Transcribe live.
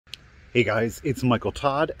Hey guys, it's Michael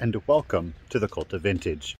Todd and welcome to the Cult of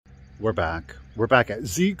Vintage. We're back. We're back at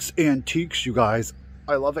Zeke's Antiques, you guys.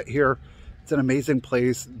 I love it here. It's an amazing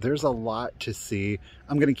place. There's a lot to see.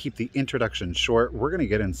 I'm going to keep the introduction short. We're going to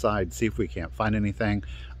get inside, see if we can't find anything.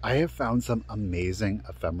 I have found some amazing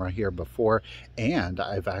ephemera here before, and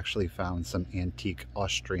I've actually found some antique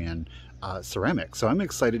Austrian ceramics. So I'm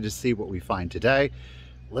excited to see what we find today.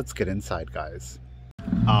 Let's get inside, guys.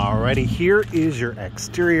 Alrighty, here is your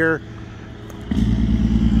exterior.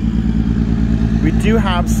 We do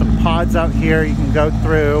have some pods out here you can go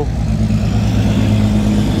through.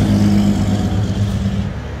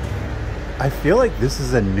 I feel like this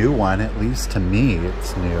is a new one, at least to me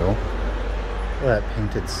it's new. Look at that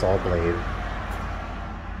painted saw blade.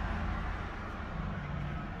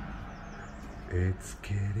 It's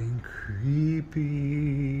getting creepy.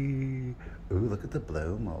 Ooh, look at the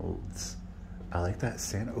blow molds. I like that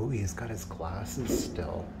sand. Oh, he's got his glasses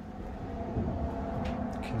still.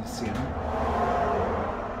 Can you see him?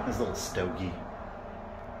 His little stogie.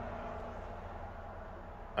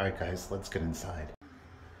 Alright guys, let's get inside.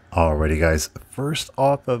 Alrighty guys, first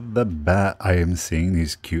off of the bat, I am seeing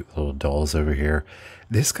these cute little dolls over here.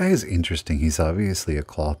 This guy is interesting. He's obviously a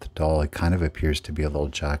cloth doll. It kind of appears to be a little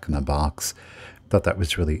jack-in-the-box. Thought that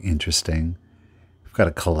was really interesting. We've got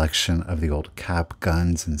a collection of the old cap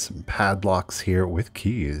guns and some padlocks here with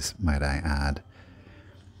keys, might I add.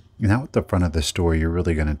 Now at the front of the store, you're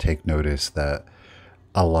really going to take notice that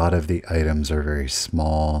a lot of the items are very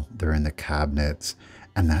small. They're in the cabinets,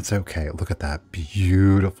 and that's okay. Look at that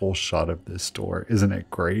beautiful shot of this store. Isn't it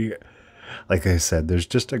great? Like I said, there's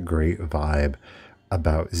just a great vibe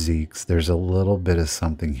about Zeke's. There's a little bit of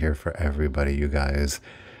something here for everybody, you guys.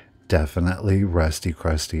 Definitely rusty,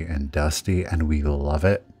 crusty, and dusty, and we love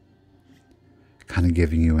it. Kind of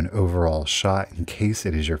giving you an overall shot in case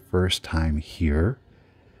it is your first time here.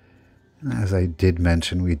 And as I did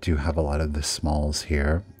mention, we do have a lot of the smalls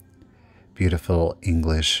here. Beautiful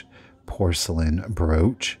English porcelain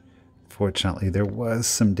brooch. Fortunately, there was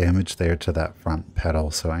some damage there to that front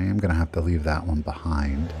pedal, so I am going to have to leave that one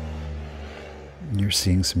behind. And you're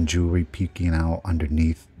seeing some jewelry peeking out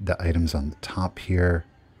underneath the items on the top here.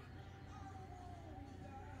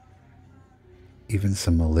 Even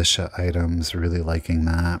some militia items, really liking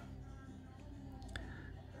that.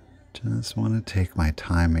 Just want to take my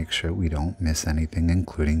time, make sure we don't miss anything,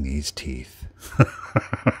 including these teeth.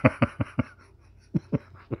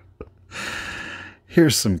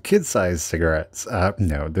 Here's some kid-sized cigarettes.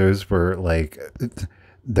 No, those were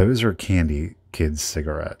candy kids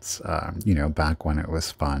cigarettes, you know, back when it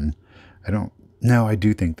was fun. I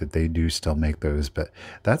do think that they do still make those, but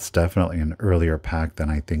that's definitely an earlier pack than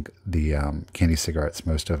I think the candy cigarettes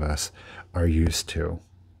most of us are used to.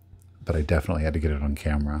 But I definitely had to get it on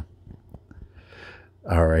camera.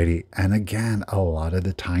 Alrighty, and again, a lot of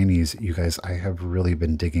the tinies. You guys, I have really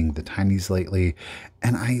been digging the tinies lately,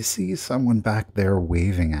 and I see someone back there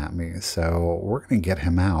waving at me, so we're going to get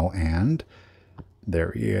him out, and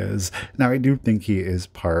there he is. Now, I do think he is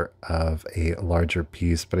part of a larger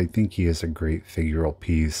piece, but I think he is a great figural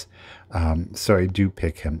piece. So I do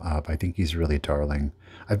pick him up. I think he's really darling.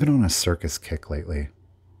 I've been on a circus kick lately.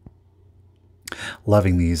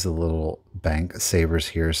 Loving these little bank savers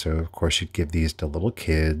here. So, of course, you'd give these to little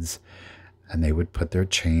kids, and they would put their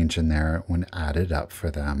change in there when added up for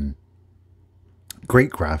them. Great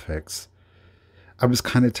graphics. I was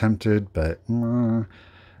kind of tempted, but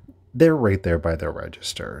they're right there by their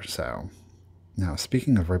register. So now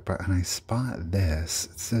speaking of right by, and I spot this,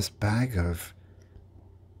 it's this bag of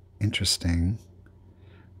interesting,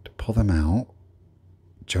 to pull them out,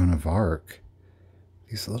 Joan of Arc,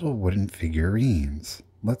 these little wooden figurines.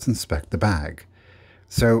 Let's inspect the bag.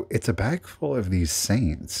 So it's a bag full of these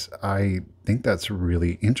saints. I think that's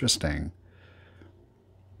really interesting.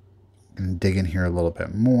 And dig in here a little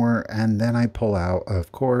bit more, and then I pull out,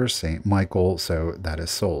 of course, St. Michael, so that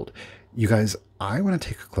is sold. You guys, I want to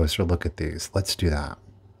take a closer look at these. Let's do that.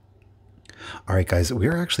 All right, guys,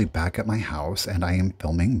 we're actually back at my house, and I am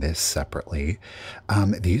filming this separately.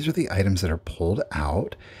 These are the items that are pulled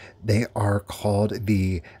out. They are called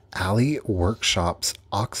the Alley Workshops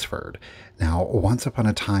Oxford. Now, once upon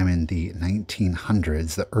a time in the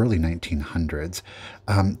 1900s, the early 1900s,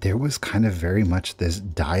 there was kind of very much this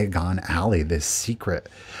Diagon Alley, this secret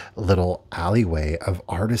little alleyway of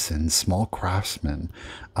artisans, small craftsmen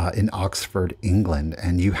in Oxford, England.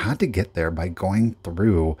 And you had to get there by going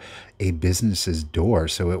through a business's door.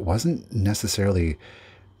 So it wasn't necessarily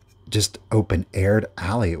just open-aired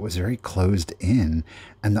alley. It was very closed in,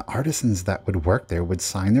 and the artisans that would work there would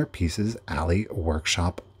sign their pieces Alley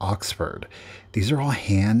Workshop Oxford. These are all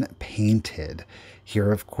hand painted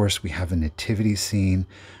Here, of course, we have a nativity scene.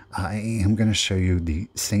 I am going to show you the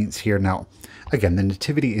saints here. Now, again, the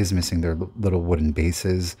nativity is missing their little wooden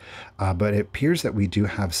bases, but it appears that we do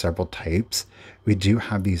have several types. We do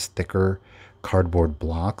have these thicker cardboard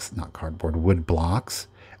blocks, not cardboard, wood blocks,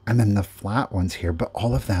 and then the flat ones here, but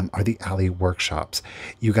all of them are the alley workshops.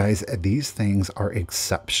 You guys, these things are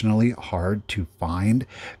exceptionally hard to find,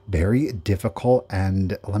 very difficult,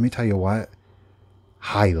 and let me tell you what,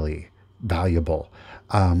 highly valuable.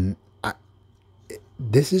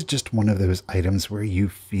 This is just one of those items where you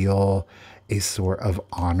feel a sort of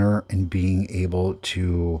honor in being able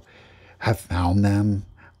to have found them.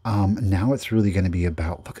 Now it's really going to be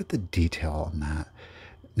about, look at the detail on that.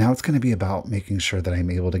 Now it's going to be about making sure that I'm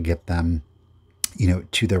able to get them, you know,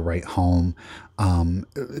 to the right home.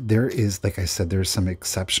 There is, like I said, there's some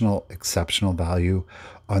exceptional value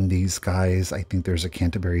on these guys. I think there's a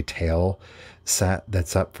Canterbury Tale set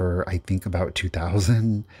that's up for, I think, about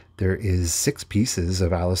 2,000. There is 6 pieces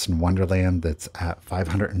of Alice in Wonderland that's at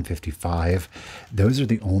 555. Those are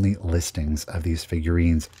the only listings of these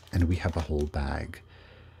figurines, and we have a whole bag.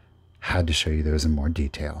 Had to show you those in more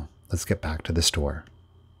detail. Let's get back to the store.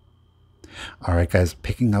 All right, guys,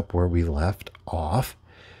 picking up where we left off.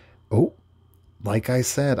 Oh, like I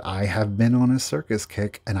said, I have been on a circus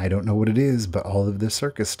kick, and I don't know what it is, but all of the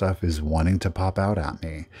circus stuff is wanting to pop out at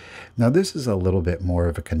me. Now, this is a little bit more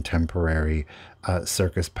of a contemporary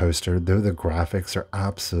circus poster, though the graphics are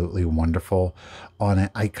absolutely wonderful on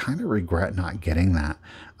it. I kind of regret not getting that.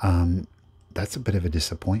 That's a bit of a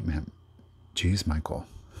disappointment. Jeez, Michael.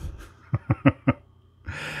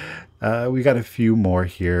 We got a few more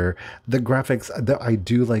here. The graphics, I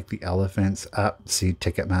do like the elephants. See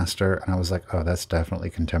Ticketmaster, and I was like, oh, that's definitely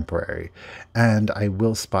contemporary. And I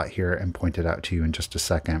will spot here and point it out to you in just a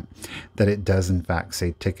second that it does in fact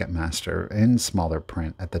say Ticketmaster in smaller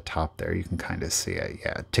print at the top there. You can kind of see it.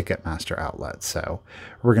 Yeah, Ticketmaster outlet. So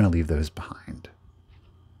we're going to leave those behind.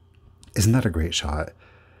 Isn't that a great shot?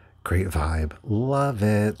 Great vibe. Love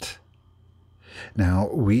it. Now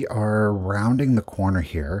we are rounding the corner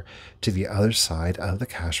here to the other side of the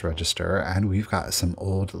cash register, and we've got some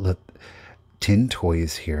old tin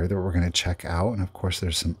toys here that we're going to check out. And of course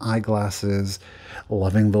there's some eyeglasses.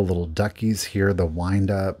 Loving the little duckies here, the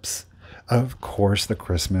wind-ups. Of course the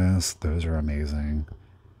Christmas, those are amazing.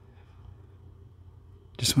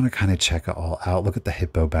 Just want to kind of check it all out. Look at the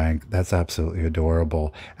hippo bank. That's absolutely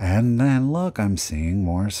adorable. And then look, I'm seeing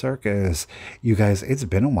more circus. You guys, it's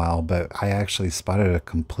been a while, but I actually spotted a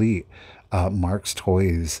complete Mark's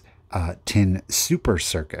Toys tin super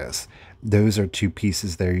circus. Those are 2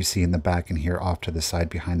 pieces there you see in the back and here off to the side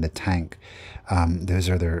behind the tank. Those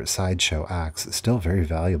are their sideshow acts. Still very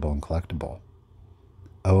valuable and collectible.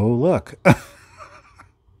 Oh, look.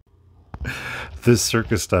 This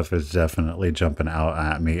circus stuff is definitely jumping out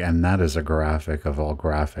at me, and that is a graphic of all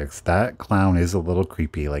graphics. That clown is a little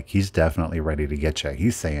creepy. Like, he's definitely ready to get you.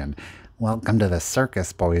 He's saying, welcome to the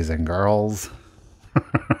circus, boys and girls.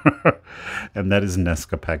 And that is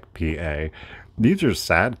Nescapec, PA. These are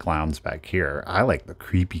sad clowns back here. I like the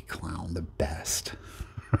creepy clown the best.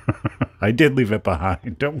 I did leave it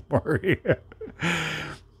behind, don't worry.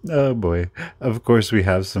 Oh boy. Of course, we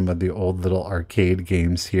have some of the old little arcade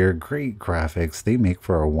games here. Great graphics. They make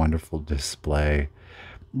for a wonderful display.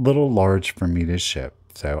 Little large for me to ship,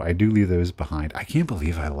 so I do leave those behind. I can't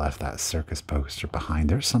believe I left that circus poster behind.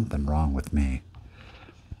 There's something wrong with me.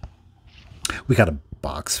 We got a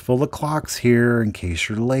box full of clocks here in case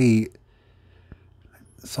you're late.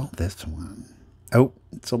 I saw this one. Oh,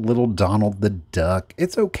 it's a little Donald the Duck.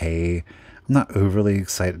 It's okay. I'm not overly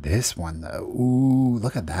excited. This one, though. Ooh,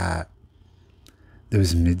 look at that.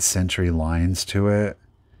 Those mid-century lines to it.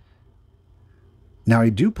 Now, I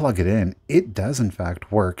do plug it in. It does, in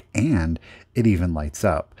fact, work, and it even lights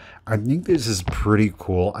up. I think this is pretty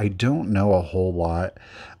cool. I don't know a whole lot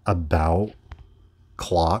about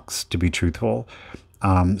clocks, to be truthful.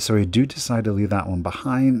 So I do decide to leave that one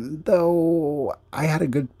behind, though I had a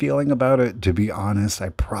good feeling about it. To be honest, I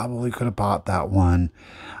probably could have bought that one.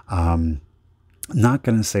 Not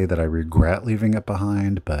going to say that I regret leaving it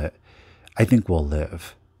behind, but I think we'll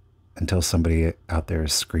live until somebody out there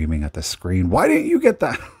is screaming at the screen, why didn't you get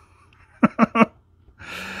that?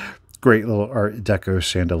 Great little Art Deco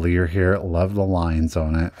chandelier here. Love the lines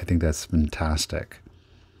on it. I think that's fantastic.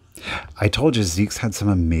 I told you Zeke's had some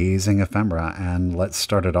amazing ephemera, and let's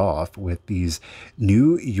start it off with these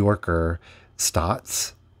New Yorker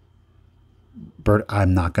Stotts.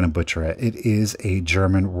 I'm not going to butcher it. It is a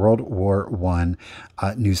German World War One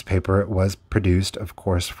newspaper. It was produced, of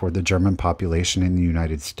course, for the German population in the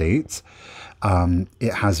United States.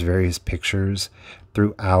 It has various pictures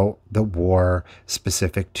throughout the war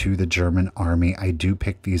specific to the German army. I do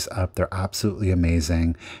pick these up. They're absolutely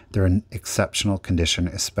amazing. They're in exceptional condition,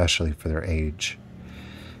 especially for their age.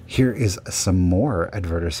 Here is some more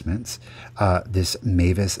advertisements. This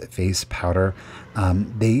Mavis face powder.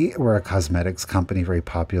 They were a cosmetics company, very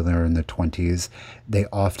popular in the 20s. They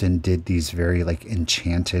often did these very like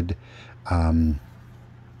enchanted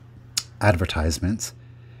advertisements.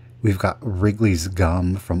 We've got Wrigley's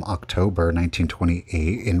Gum from October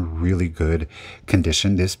 1928 in really good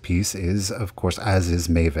condition. This piece is, of course, as is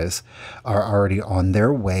Mavis, are already on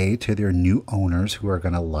their way to their new owners who are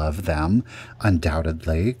going to love them.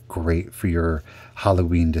 Undoubtedly, great for your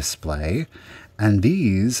Halloween display. And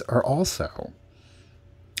these are also,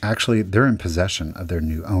 actually, they're in possession of their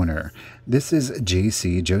new owner. This is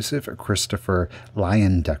J.C. Joseph Christopher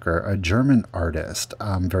Leyendecker, a German artist,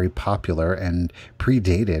 very popular and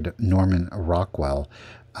predated Norman Rockwell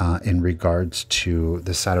in regards to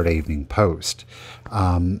the Saturday Evening Post.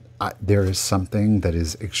 There is something that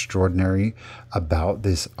is extraordinary about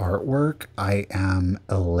this artwork. I am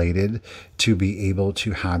elated to be able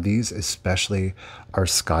to have these, especially our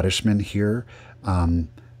Scottishman here.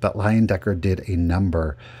 But Leyendecker did a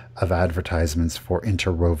number of advertisements for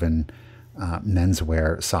interwoven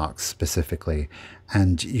menswear socks specifically.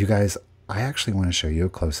 And you guys, I actually want to show you a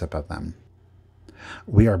close-up of them.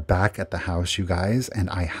 We are back at the house, you guys, and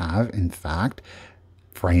I have, in fact,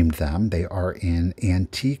 framed them. They are in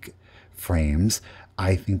antique frames.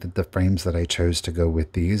 I think that the frames that I chose to go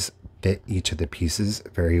with these fit each of the pieces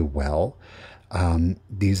very well.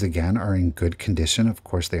 These again are in good condition. Of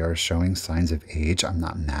course, they are showing signs of age. I'm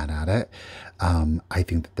not mad at it. I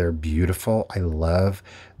think that they're beautiful. I love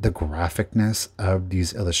the graphicness of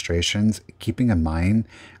these illustrations. Keeping in mind,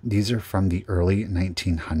 these are from the early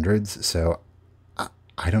 1900s. So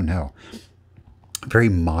I don't know. Very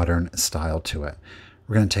modern style to it.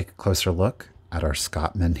 We're going to take a closer look at our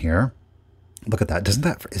Scottman here. Look at that. Isn't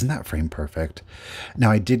that frame perfect?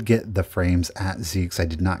 Now, I did get the frames at Zeke's. I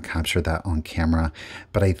did not capture that on camera,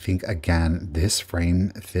 but I think, again, this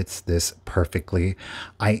frame fits this perfectly.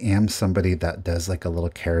 I am somebody that does like a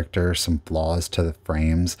little character, some flaws to the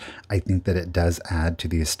frames. I think that it does add to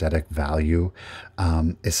the aesthetic value,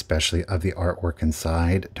 especially of the artwork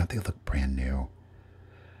inside. Don't they look brand new?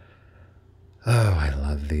 Oh, I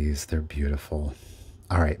love these. They're beautiful.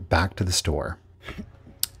 All right, back to the store.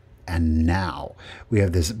 And now we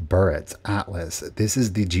have this Burritt's Atlas. This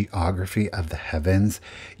is the geography of the heavens.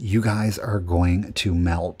 You guys are going to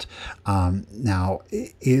melt. Now,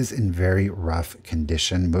 it is in very rough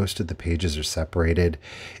condition. Most of the pages are separated.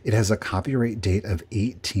 It has a copyright date of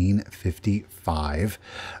 1855.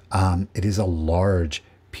 It is a large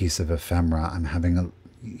piece of ephemera. I'm having a,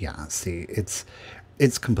 yeah, see, it's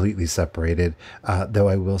completely separated, though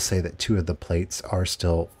I will say that two of the plates are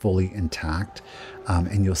still fully intact,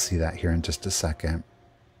 and you'll see that here in just a second.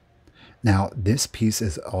 Now, this piece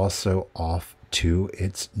is also off to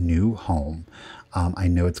its new home. I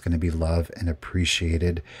know it's going to be loved and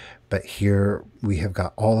appreciated, but here we have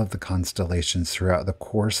got all of the constellations throughout the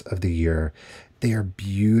course of the year. They are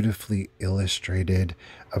beautifully illustrated,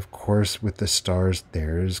 of course, with the stars.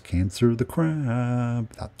 There's Cancer the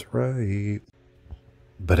crab. That's right.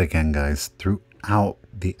 But again, guys, throughout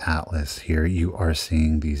the atlas here, you are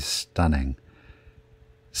seeing these stunning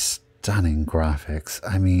graphics.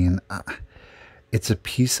 I mean, it's a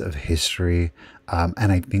piece of history,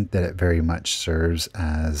 and I think that it very much serves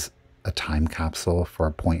as a time capsule for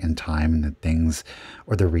a point in time and the things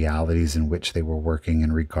or the realities in which they were working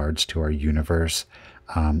in regards to our universe.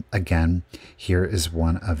 Again, here is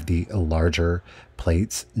one of the larger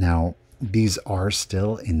plates. Now, these are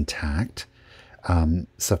still intact.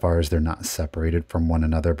 So far as they're not separated from one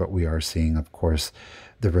another, but we are seeing, of course,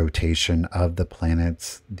 the rotation of the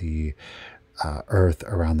planets, the Earth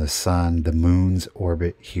around the sun, the moon's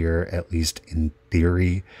orbit here, at least in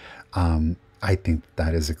theory. I think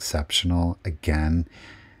that is exceptional. Again,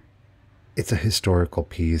 it's a historical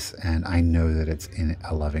piece, and I know that it's in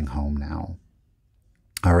a loving home now.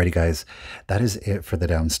 Alrighty, guys, that is it for the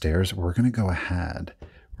downstairs. We're going to go ahead.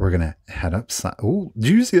 We're going to head up. Oh,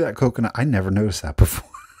 did you see that coconut? I never noticed that before.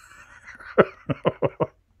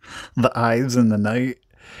 The eyes in the night.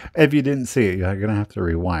 If you didn't see it, you're going to have to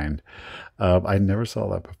rewind. I never saw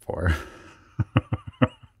that before.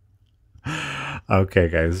 Okay,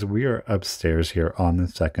 guys, we are upstairs here on the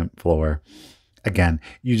second floor. Again,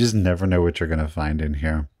 you just never know what you're going to find in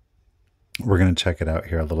here. We're going to check it out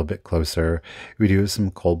here a little bit closer. We do have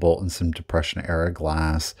some Cobalt and some Depression era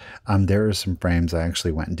glass. There are some frames I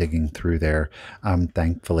actually went digging through there.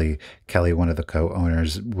 Thankfully, Kelly, one of the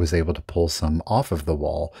co-owners, was able to pull some off of the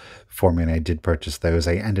wall for me, and I did purchase those.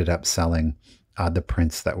 I ended up selling the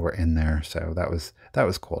prints that were in there, so that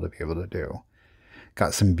was cool to be able to do.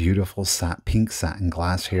 Got some beautiful pink satin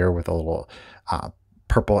glass here with a little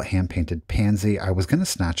purple hand-painted pansy. I was going to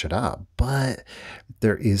snatch it up, but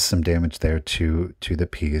there is some damage there to the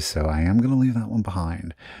piece, so I am going to leave that one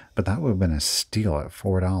behind. But that would have been a steal at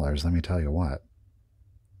 $4, let me tell you what.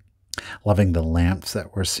 Loving the lamps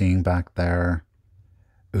that we're seeing back there.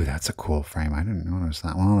 Ooh, that's a cool frame. I didn't notice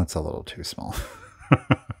that. Well, that's a little too small.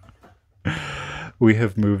 We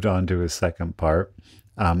have moved on to a second part.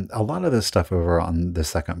 A lot of this stuff over on the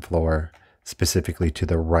second floor, specifically to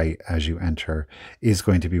the right as you enter, is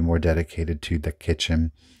going to be more dedicated to the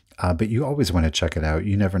kitchen. But you always want to check it out.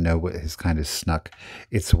 You never know what has kind of snuck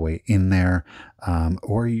its way in there.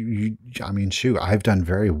 Or I mean, shoot, I've done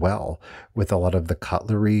very well with a lot of the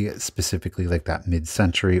cutlery, specifically like that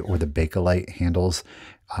mid-century or the Bakelite handles.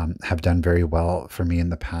 Have done very well for me in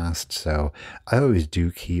the past. So I always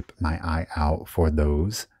do keep my eye out for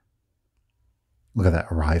those. Look at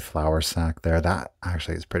that rye flour sack there. That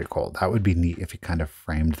actually is pretty cool. That would be neat if you kind of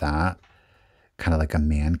framed that, kind of like a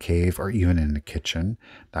man cave or even in a kitchen.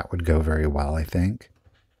 That would go very well, I think.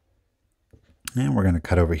 And we're going to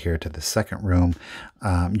cut over here to the second room.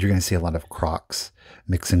 You're going to see a lot of crocks,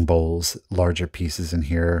 mixing bowls, larger pieces in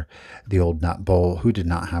here. The old nut bowl. Who did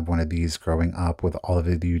not have one of these growing up with all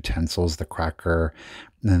of the utensils, the cracker?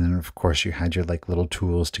 And then, of course, you had your like little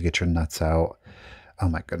tools to get your nuts out. Oh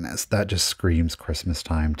my goodness, that just screams Christmas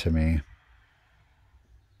time to me.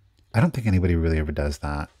 I don't think anybody really ever does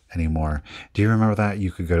that anymore. Do you remember that?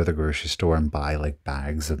 You could go to the grocery store and buy like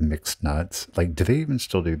bags of mixed nuts. Like, do they even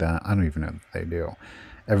still do that? I don't even know if they do.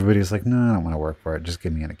 Everybody's like, no, I don't want to work for it. Just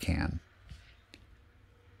give me in a can.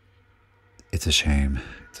 It's a shame.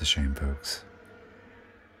 It's a shame, folks.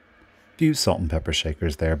 A few salt and pepper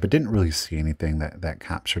shakers there, but didn't really see anything that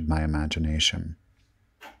captured my imagination.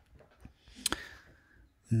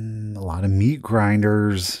 A lot of meat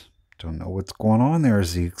grinders. Don't know what's going on there,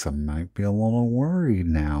 Zeke. I might be a little worried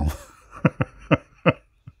now.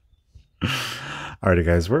 Alrighty,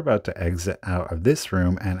 guys, we're about to exit out of this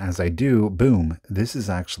room, and as I do, boom, this is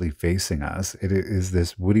actually facing us. It is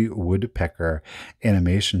this Woody Woodpecker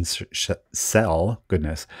animation cell.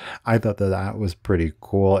 Goodness, I thought that was pretty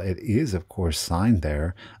cool. It is, of course, signed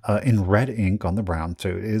there in red ink on the brown, so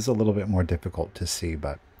it is a little bit more difficult to see,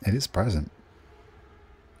 but it is present.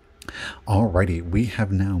 Alrighty, we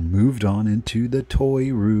have now moved on into the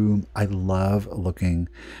toy room. I love looking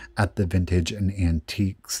at the vintage and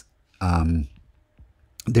antiques.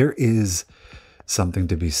 There is something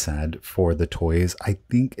to be said for the toys. I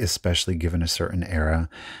think especially given a certain era,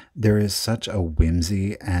 there is such a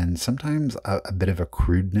whimsy and sometimes a bit of a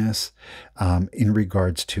crudeness in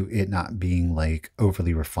regards to it not being like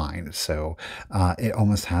overly refined. So it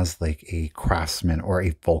almost has like a craftsman or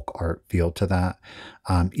a folk art feel to that.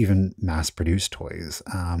 Even mass-produced toys.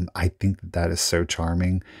 I think that is so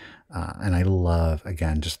charming. And I love,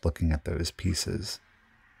 again, just looking at those pieces.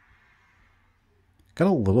 Got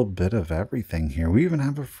a little bit of everything here. We even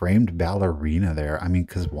have a framed ballerina there. I mean,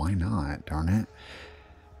 because why not? Darn it.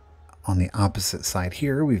 On the opposite side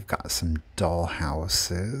here, we've got some doll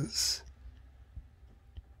houses.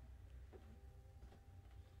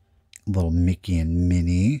 Little Mickey and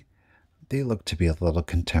Minnie. They look to be a little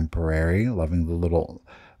contemporary. Loving the little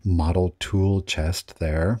model tool chest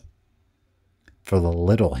there for the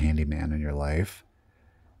little handyman in your life.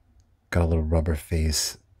 Got a little rubber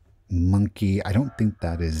face monkey. I don't think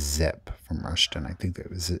that is Zip from Rushton. I think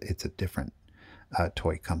it's a different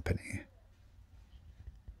toy company.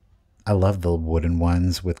 I love the wooden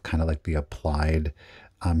ones with kind of like the applied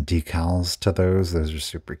decals to those. Those are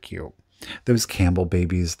super cute. Those Campbell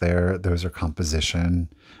babies there, those are composition.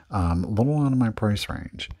 A little out of my price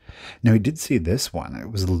range. Now, I did see this one.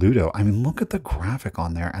 It was Ludo. I mean, look at the graphic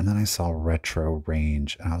on there. And then I saw retro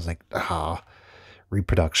range. And I was like,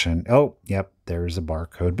 reproduction. Oh, yep, there's a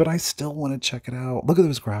barcode. But I still want to check it out. Look at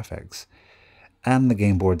those graphics. And the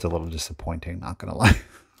game board's a little disappointing, not going to lie.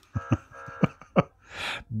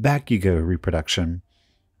 Back you go, reproduction.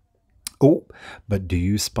 Oh, but do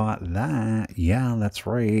you spot that? Yeah, that's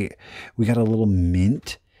right. We got a little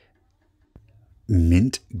mint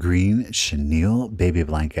green chenille baby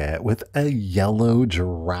blanket with a yellow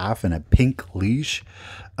giraffe and a pink leash.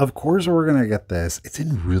 Of course, we're going to get this. It's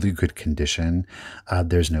in really good condition.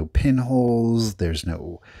 There's no pinholes. There's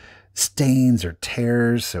no stains or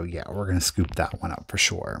tears. So yeah, we're going to scoop that one up for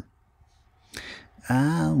sure.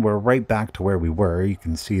 We're right back to where we were. You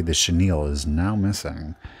can see the chenille is now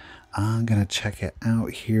missing. I'm going to check it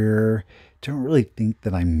out here. Don't really think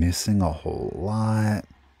that I'm missing a whole lot.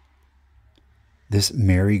 This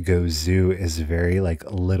Mary Go Zoo is very like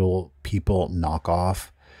little people knockoff.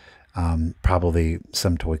 Probably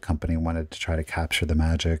some toy company wanted to try to capture the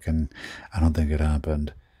magic, and I don't think it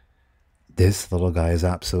happened. This little guy is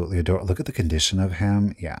absolutely adorable. Look at the condition of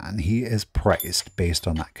him. Yeah, and he is priced based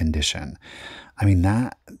on that condition. I mean,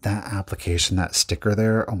 that application, that sticker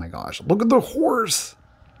there, oh my gosh, look at the horse.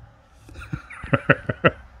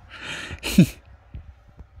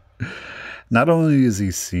 Not only has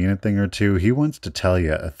he seen a thing or two, he wants to tell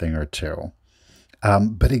you a thing or two.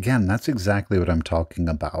 But again, that's exactly what I'm talking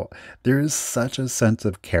about. There is such a sense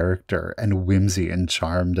of character and whimsy and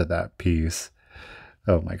charm to that piece.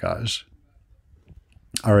 Oh my gosh.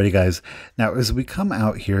 Alrighty, guys. Now, as we come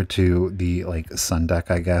out here to the like sun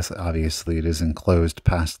deck, I guess, obviously it is enclosed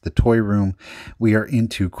past the toy room. We are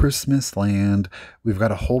into Christmas land. We've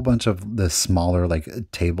got a whole bunch of the smaller like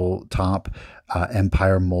tabletop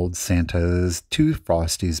Empire mold Santas, 2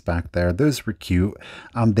 Frosties back there. Those were cute.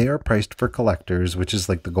 They are priced for collectors, which is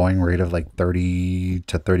like the going rate of like $30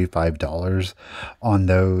 to $35 on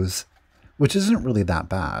those, which isn't really that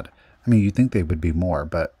bad. I mean, you'd think they would be more,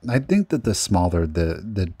 but I think that the smaller,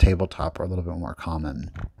 the tabletop are a little bit more common.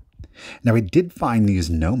 Now, we did find these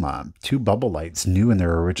Noma, 2 bubble lights, new in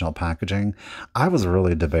their original packaging. I was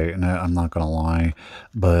really debating it, I'm not going to lie,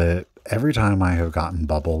 but every time I have gotten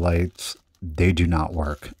bubble lights, they do not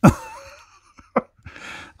work.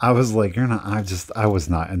 I was like, I was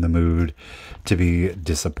not in the mood to be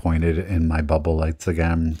disappointed in my bubble lights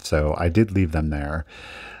again, so I did leave them there.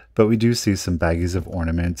 But we do see some baggies of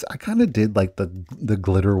ornaments. I kind of did like the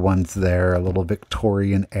glitter ones there, a little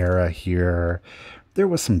Victorian era here. There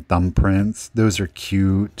was some thumbprints. Those are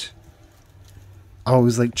cute. I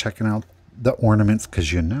always like checking out the ornaments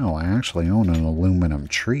because, you know, I actually own an aluminum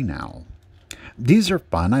tree now. These are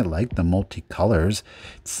fun. I like the multicolors.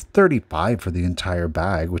 It's $35 for the entire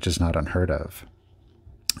bag, which is not unheard of.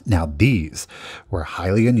 Now, these were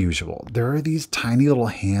highly unusual. There are these tiny little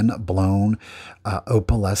hand-blown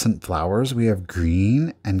opalescent flowers. We have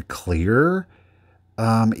green and clear.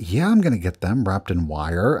 Yeah, I'm going to get them wrapped in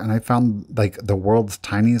wire. And I found like the world's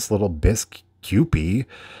tiniest little bisque Cupid.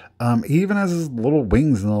 He even has his little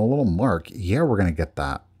wings and a little mark. Yeah, we're going to get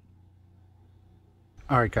that.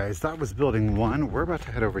 All right, guys, that was building 1. We're about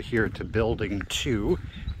to head over here to building 2.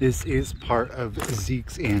 This is part of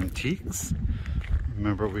Zeke's Antiques.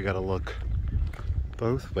 Remember, we got to look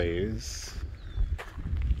both ways.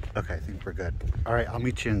 Okay, I think we're good. All right, I'll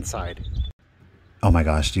meet you inside. Oh my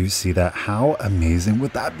gosh, do you see that? How amazing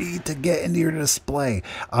would that be to get into your display?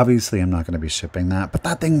 Obviously, I'm not going to be shipping that, but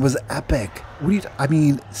that thing was epic. What I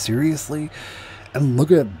mean, seriously? And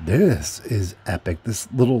look at this is epic.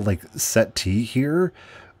 This little like settee here.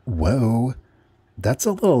 Whoa, that's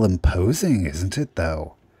a little imposing, isn't it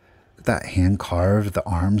though? That hand carved, the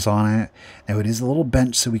arms on it. Now it is a little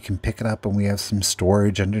bench so we can pick it up, and we have some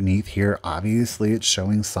storage underneath here. Obviously it's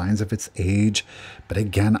showing signs of its age, but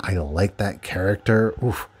again, I like that character.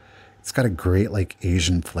 Oof, it's got a great like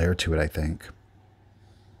Asian flair to it, I think.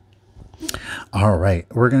 All right,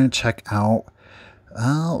 we're gonna check out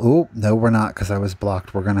oh, no, we're not, because I was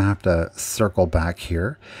blocked. We're going to have to circle back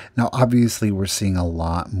here. Now, obviously, we're seeing a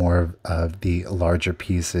lot more of the larger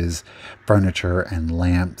pieces, furniture and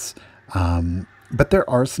lamps. But there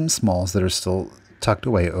are some smalls that are still tucked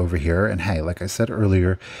away over here. And hey, like I said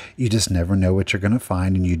earlier, you just never know what you're going to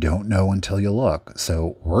find, and you don't know until you look.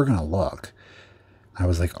 So we're going to look. I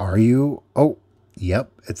was like, are you? Oh,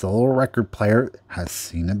 yep, it's a little record player. Has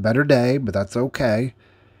seen a better day, but that's okay.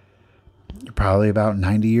 You're probably about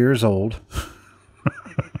 90 years old.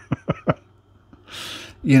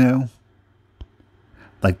 You know,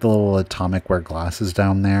 like the little atomic wear glasses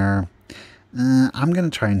down there. I'm going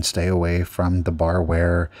to try and stay away from the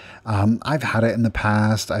barware. I've had it in the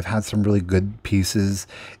past. I've had some really good pieces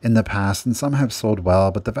in the past, and some have sold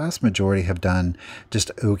well, but the vast majority have done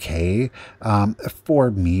just okay.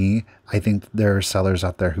 For me, I think there are sellers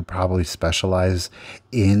out there who probably specialize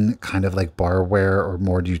in kind of like barware or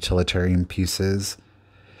more utilitarian pieces.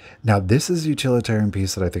 Now, this is a utilitarian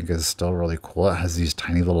piece that I think is still really cool. It has these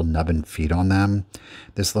tiny little nubbin feet on them.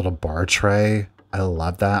 This little bar tray. I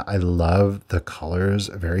love that. I love the colors,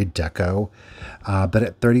 very deco. But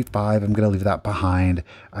at $35, I'm going to leave that behind.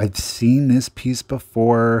 I've seen this piece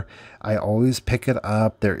before. I always pick it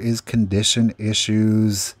up. There is condition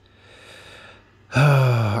issues.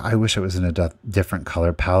 I wish it was in a different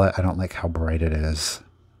color palette. I don't like how bright it is.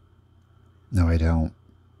 No, I don't.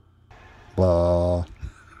 Well,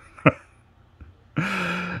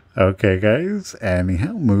 Okay, guys.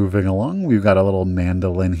 Anyhow, moving along. We've got a little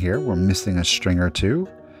mandolin here. We're missing a string or two.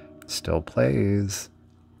 Still plays.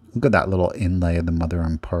 Look at that little inlay of the mother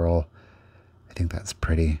and pearl. I think that's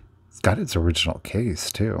pretty. It's got its original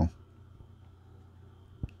case, too.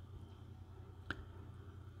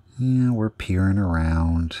 Yeah, we're peering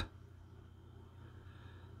around.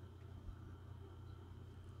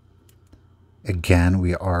 Again,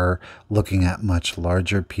 we are looking at much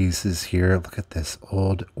larger pieces here. Look at this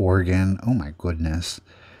old organ. Oh my goodness.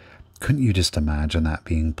 Couldn't you just imagine that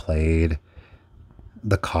being played?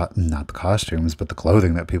 Not the costumes, but the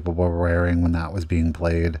clothing that people were wearing when that was being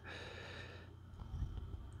played.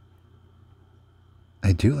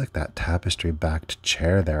 I do like that tapestry-backed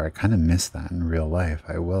chair there. I kind of miss that in real life,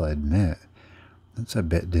 I will admit. That's a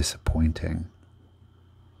bit disappointing.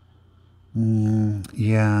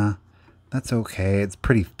 Yeah, that's okay. It's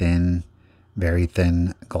pretty thin, very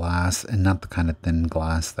thin glass, and not the kind of thin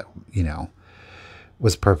glass that, you know,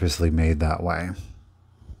 was purposely made that way.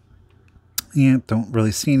 Yeah, don't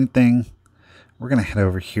really see anything. We're going to head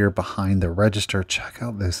over here behind the register. Check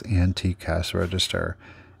out this antique cash register.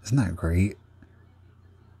 Isn't that great?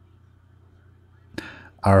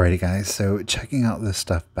 Alrighty, guys. So checking out this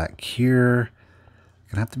stuff back here.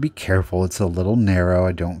 Gonna have to be careful. It's a little narrow.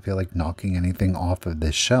 I don't feel like knocking anything off of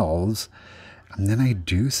the shelves. And then I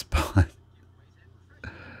do spot...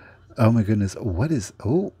 Oh my goodness. What is...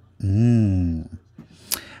 Oh.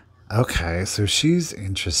 Okay, so she's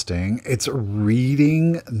interesting. It's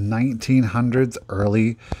reading 1900s,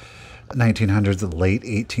 early 1900s, late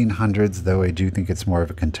 1800s, though I do think it's more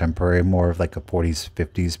of a contemporary, more of like a 40s,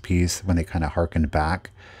 50s piece when they kind of harkened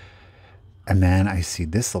back. And then I see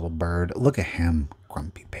this little bird. Look at him,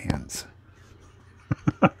 grumpy pants.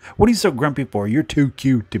 What are you so grumpy for? You're too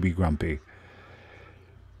cute to be grumpy.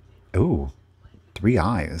 Ooh, 3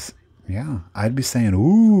 eyes. Yeah, I'd be saying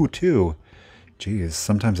ooh, 2. Geez,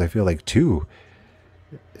 sometimes I feel like 2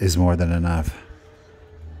 is more than enough.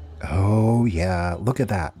 Oh, yeah. Look at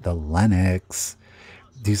that. The Lennox.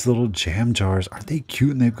 These little jam jars. Aren't they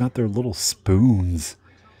cute? And they've got their little spoons.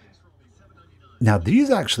 Now, these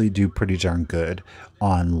actually do pretty darn good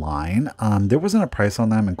online. There wasn't a price on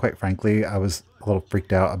them. And quite frankly, I was a little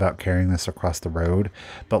freaked out about carrying this across the road.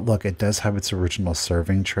 But look, it does have its original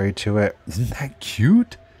serving tray to it. Isn't that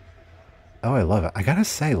cute? Oh, I love it. I gotta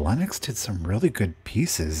say, Lennox did some really good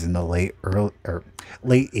pieces in the late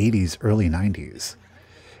 80s, early 90s.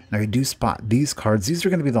 Now, I do spot these cards. These are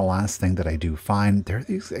going to be the last thing that I do find. They're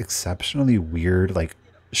these exceptionally weird, like,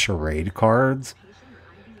 charade cards.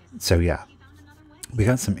 So, yeah. We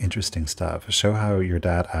got some interesting stuff. Show how your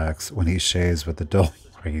dad acts when he shaves with a dull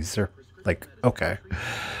razor. Like, okay.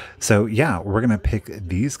 So, yeah, we're going to pick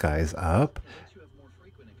these guys up.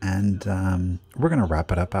 And we're going to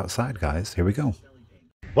wrap it up outside, guys. Here we go.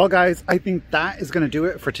 Well, guys, I think that is going to do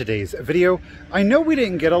it for today's video. I know we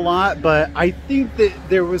didn't get a lot, but I think that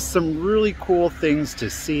there was some really cool things to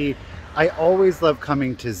see. I always love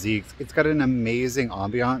coming to Zeke's. It's got an amazing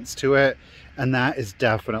ambiance to it, and that is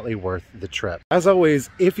definitely worth the trip. As always,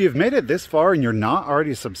 if you've made it this far and you're not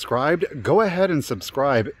already subscribed, go ahead and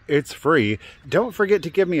subscribe. It's free. Don't forget to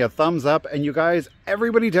give me a thumbs up, and you guys,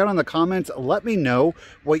 everybody down in the comments, let me know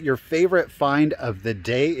what your favorite find of the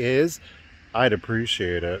day is. I'd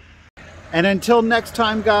appreciate it. And until next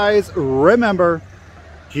time, guys, remember,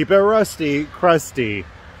 keep it rusty, crusty,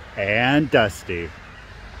 and dusty.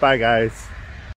 Bye, guys.